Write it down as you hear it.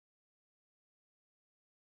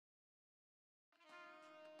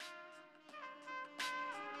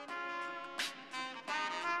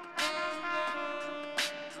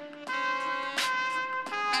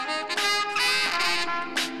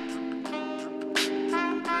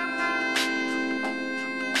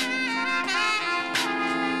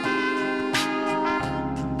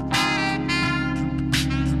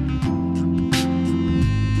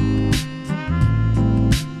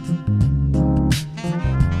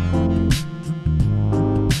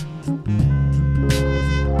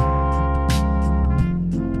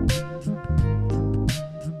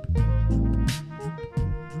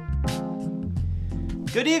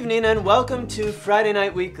evening and welcome to Friday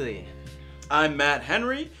Night Weekly. I'm Matt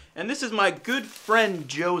Henry, and this is my good friend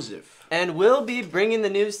Joseph. And we'll be bringing the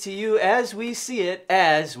news to you as we see it,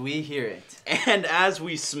 as we hear it. And as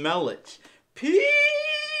we smell it. Pew!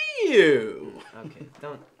 Okay,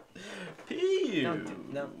 don't. Pew!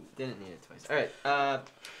 No, didn't need it twice. Alright,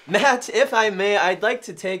 Matt, if I may, I'd like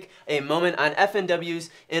to take a moment on FNW's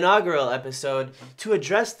inaugural episode to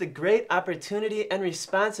address the great opportunity and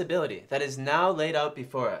responsibility that is now laid out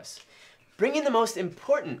before us. Bringing the most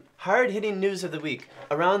important, hard-hitting news of the week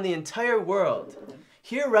around the entire world.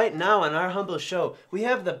 Here right now on our humble show, we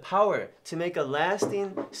have the power to make a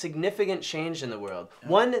lasting, significant change in the world.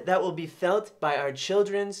 One that will be felt by our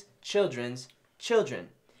children's children's children.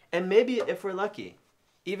 And maybe, if we're lucky,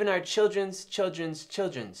 even our children's children's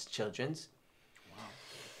children's children's. Wow.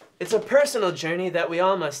 It's a personal journey that we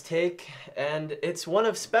all must take, and it's one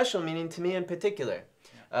of special meaning to me in particular.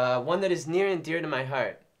 One that is near and dear to my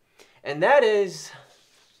heart. And that is,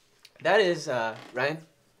 Ryan,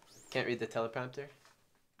 can't read the teleprompter?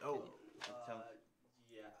 Oh,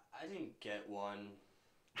 yeah, I didn't get one.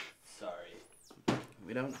 Sorry.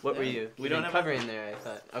 We don't. What were you? We don't have covering there. I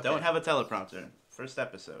thought. Okay. Don't have a teleprompter. First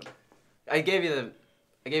episode. I gave you the.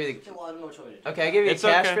 Okay, well, I don't know which one to do. Okay, I gave you It's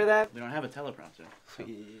cash okay. for that. We don't have a teleprompter. So.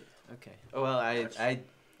 Okay. Oh well, I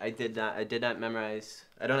did not memorize.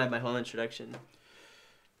 I don't have my whole introduction.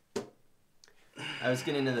 I was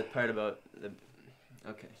getting to the part about the.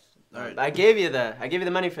 Okay. All right. I gave you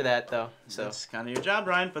the money for that though. So. That's kind of your job,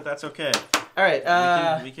 Ryan, but that's okay. All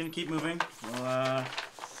right. We can keep moving. Well,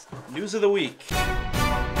 news of the week.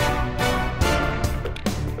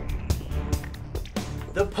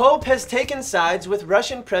 The Pope has taken sides with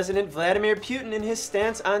Russian President Vladimir Putin in his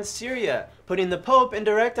stance on Syria, putting the Pope in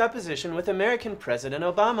direct opposition with American President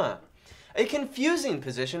Obama. A confusing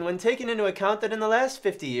position when taking into account that in the last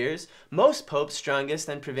 50 years, most popes' strongest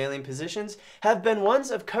and prevailing positions have been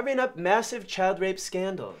ones of covering up massive child rape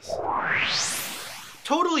scandals.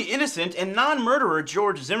 Totally innocent and non-murderer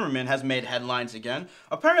George Zimmerman has made headlines again.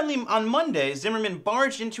 Apparently on Monday, Zimmerman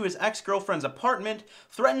barged into his ex-girlfriend's apartment,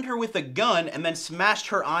 threatened her with a gun, and then smashed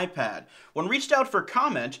her iPad. When reached out for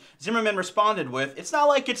comment, Zimmerman responded with, "It's not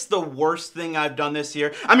like it's the worst thing I've done this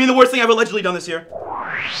year. I mean the worst thing I've allegedly done this year."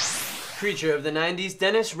 Creature of the 90s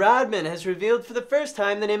Dennis Rodman has revealed for the first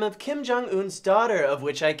time the name of Kim Jong-un's daughter, of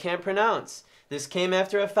which I can't pronounce. This came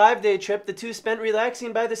after a 5-day trip the two spent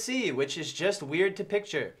relaxing by the sea, which is just weird to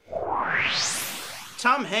picture.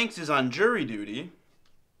 Tom Hanks is on jury duty.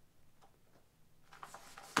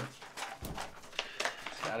 It's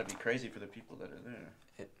gotta be crazy for the people that are there.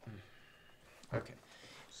 Okay.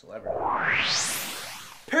 Celebrity.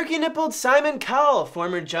 Perky-nippled Simon Cowell,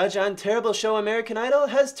 former judge on terrible show American Idol,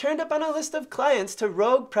 has turned up on a list of clients to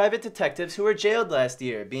rogue private detectives who were jailed last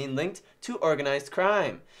year, being linked to organized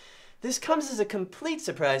crime. This comes as a complete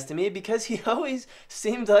surprise to me because he always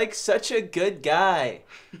seemed like such a good guy.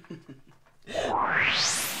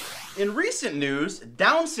 In recent news,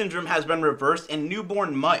 Down syndrome has been reversed in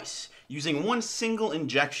newborn mice using one single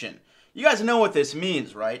injection. You guys know what this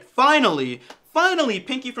means, right? Finally,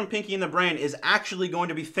 Pinky from Pinky and the Brain is actually going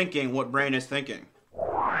to be thinking what Brain is thinking.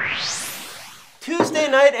 Tuesday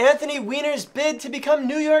night, Anthony Weiner's bid to become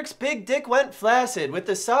New York's big dick went flaccid, with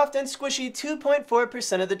the soft and squishy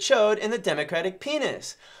 2.4% of the chode in the Democratic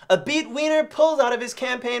penis. A beat Weiner pulled out of his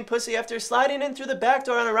campaign pussy after sliding in through the back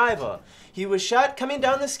door on arrival. He was shot coming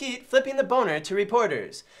down the skeet, flipping the boner to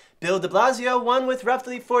reporters. Bill de Blasio won with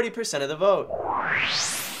roughly 40% of the vote.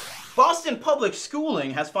 Boston Public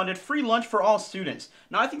Schooling has funded free lunch for all students.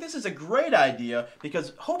 Now, I think this is a great idea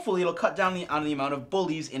because hopefully it'll cut down on the amount of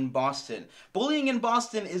bullies in Boston. Bullying in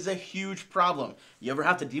Boston is a huge problem. You ever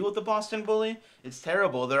have to deal with the Boston bully? It's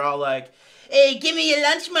terrible. They're all like, "Hey, give me your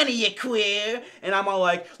lunch money, you queer." And I'm all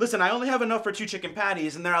like, "Listen, I only have enough for 2 chicken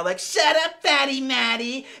patties." And they're all like, "Shut up, fatty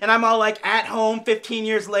Matty." And I'm all like at home 15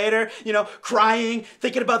 years later, you know, crying,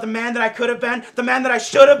 thinking about the man that I could have been, the man that I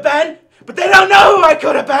should have been. But they don't know who I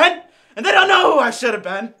could have been, and they don't know who I should have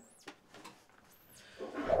been.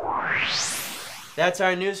 That's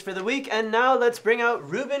our news for the week, and now let's bring out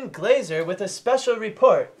Reuben Glaser with a special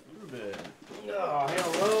report. Reuben. Oh,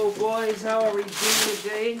 hello, boys. How are we doing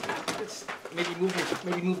today? Let's maybe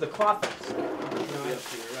move the coffins. Bring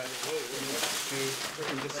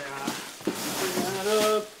that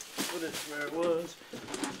up. Put it where it was.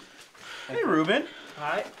 Hey, Reuben.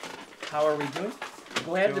 Hi. How are we doing?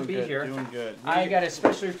 Glad to be here. Doing good. I got a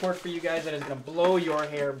special report for you guys that is going to blow your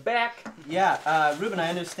hair back. Yeah, Reuben, I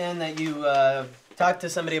understand that you talked to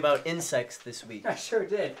somebody about insects this week. I sure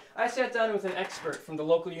did. I sat down with an expert from the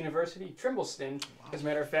local university, Trimbleston. As a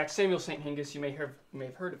matter of fact, Samuel St. Hngus, you may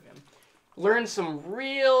have heard of him. Learn some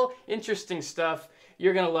real interesting stuff.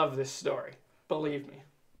 You're going to love this story. Believe me.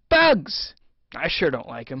 Bugs! I sure don't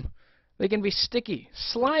like them. They can be sticky,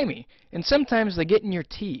 slimy, and sometimes they get in your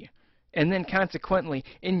tea, and then consequently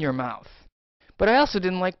in your mouth. But I also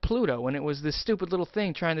didn't like Pluto when it was this stupid little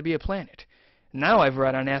thing trying to be a planet. Now I've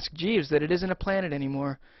read on Ask Jeeves that it isn't a planet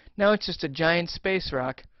anymore. Now it's just a giant space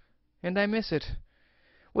rock, and I miss it.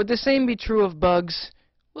 Would the same be true of bugs?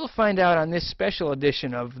 We'll find out on this special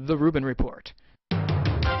edition of The Reuben Report.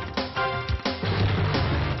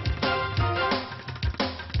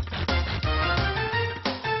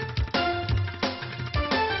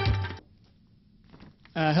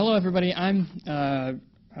 Hello, everybody. I'm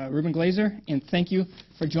Reuben Glaser, and thank you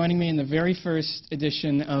for joining me in the very first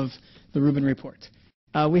edition of The Reuben Report.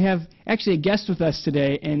 We have actually a guest with us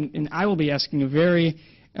today, and I will be asking a very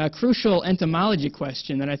crucial entomology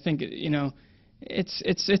question that I think,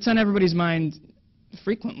 it's on everybody's mind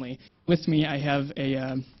frequently. With me, I have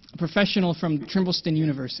a professional from Trimbleston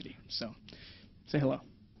University. So, say hello.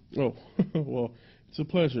 Oh, well, it's a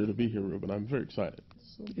pleasure to be here, Reuben. I'm very excited.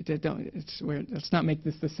 Let's not make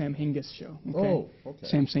this the Sam Hngus show. Okay? Oh, okay.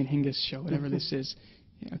 Sam St. Hngus show, whatever this is.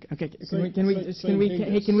 Yeah, okay.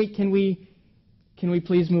 Can we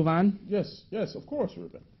please move on? Yes, of course,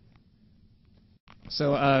 Reuben.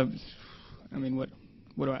 So,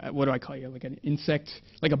 what do I call you? Like an insect,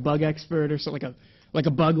 like a bug expert, or so, like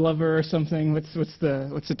a bug lover or something? What's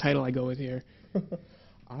the title I go with here?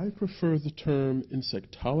 I prefer the term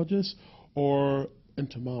insectologist or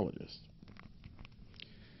entomologist.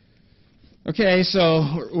 Okay,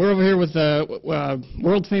 so we're over here with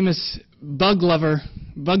world-famous bug lover,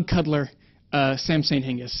 bug cuddler, Sam St.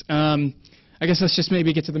 Hngus. I guess let's just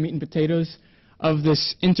maybe get to the meat and potatoes of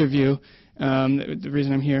this interview. The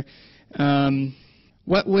reason I'm here.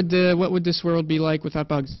 What would this world be like without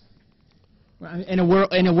bugs? In a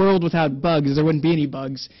world without bugs, there wouldn't be any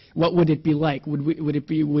bugs. What would it be like? Would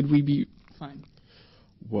we be fine?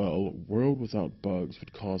 Well, a world without bugs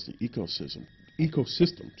would cause the ecosystem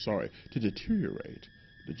to deteriorate.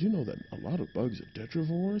 Did you know that a lot of bugs are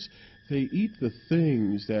detrivores? They eat the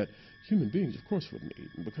things that human beings, of course, wouldn't eat,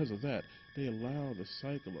 and because of that, they allow the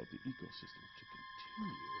cycle of the ecosystem to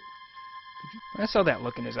continue. I saw that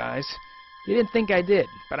look in his eyes. He didn't think I did,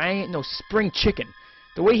 but I ain't no spring chicken.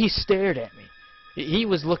 The way he stared at me, he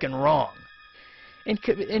was looking wrong.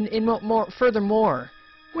 Furthermore,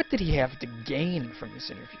 what did he have to gain from this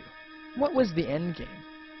interview? What was the end game?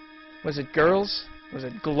 Was it girls? Was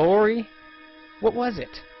it glory? What was it?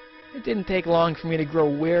 It didn't take long for me to grow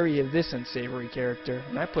wary of this unsavory character,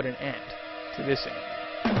 and I put an end to this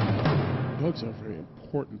interview. Bugs are a very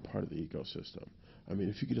important part of the ecosystem. I mean,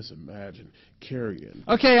 if you could just imagine carrion.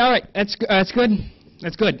 Okay, all right, that's good.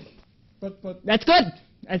 That's good. But that's good.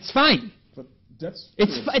 That's fine. But that's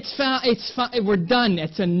it's fine. It's fine. We're done.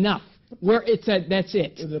 That's enough. That's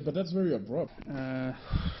it. But that's very abrupt.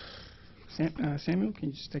 Samuel, can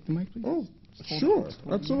you just take the mic, please? Oh, sure,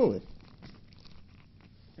 absolutely.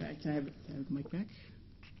 Can I have the mic back?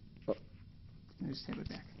 Oh. Can I just have it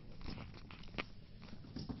back?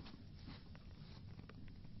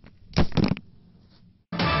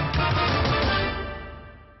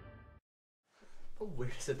 How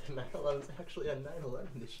weird is it that 9/11 is actually on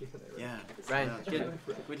 9/11 this year? Yeah. Ryan,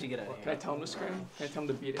 what'd you get out of Can here? I tell him to scream? Can I tell him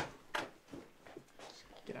to beat it?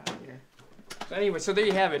 Get out of here. So anyway, so there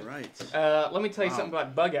you have it. Right. Let me tell you something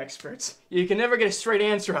about bug experts. You can never get a straight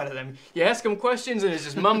answer out of them. You ask them questions and it's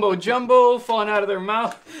just mumbo jumbo falling out of their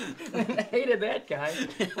mouth. I hated that guy.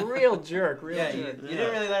 Real jerk. Real jerk. You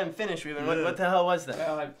didn't really let him finish, Reuben. What the hell was that?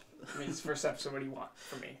 I mean, it's the first episode. What do you want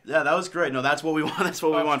from me? Yeah, that was great. No, that's what we want. That's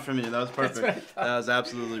what we want from you. That was perfect. That was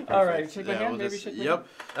absolutely perfect. All right, shake my hand. Maybe shake my hand.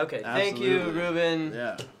 Okay, thank you, Absolutely. Reuben.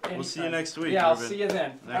 Yeah. We'll see you next week. Yeah, I'll Reuben. see you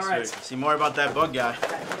then. Next All right. week. See more about that bug guy.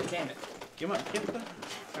 Damn it. Give him that.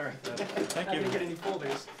 All right. Thank I you. didn't get any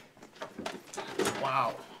folders.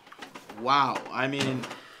 Wow. I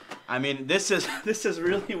mean, this is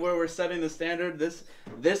really where we're setting the standard this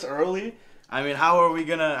early. I mean, how are we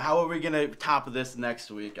gonna top this next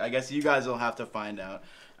week? I guess you guys will have to find out.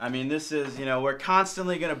 I mean, this is, we're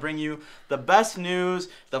constantly gonna bring you the best news,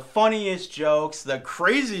 the funniest jokes, the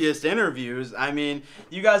craziest interviews. I mean,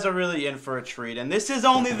 you guys are really in for a treat, and this is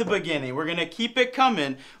only the beginning. We're gonna keep it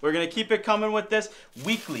coming. We're gonna keep it coming with this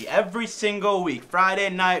weekly, every single week, Friday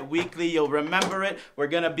night, weekly. You'll remember it. We're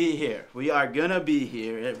gonna be here. We are gonna be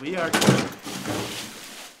here. We are.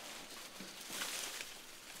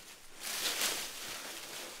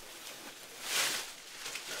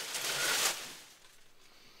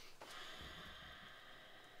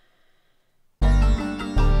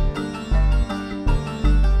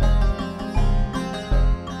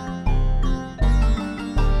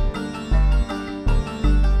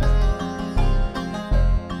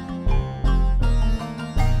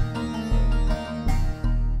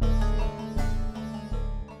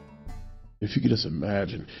 just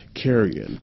imagine carrying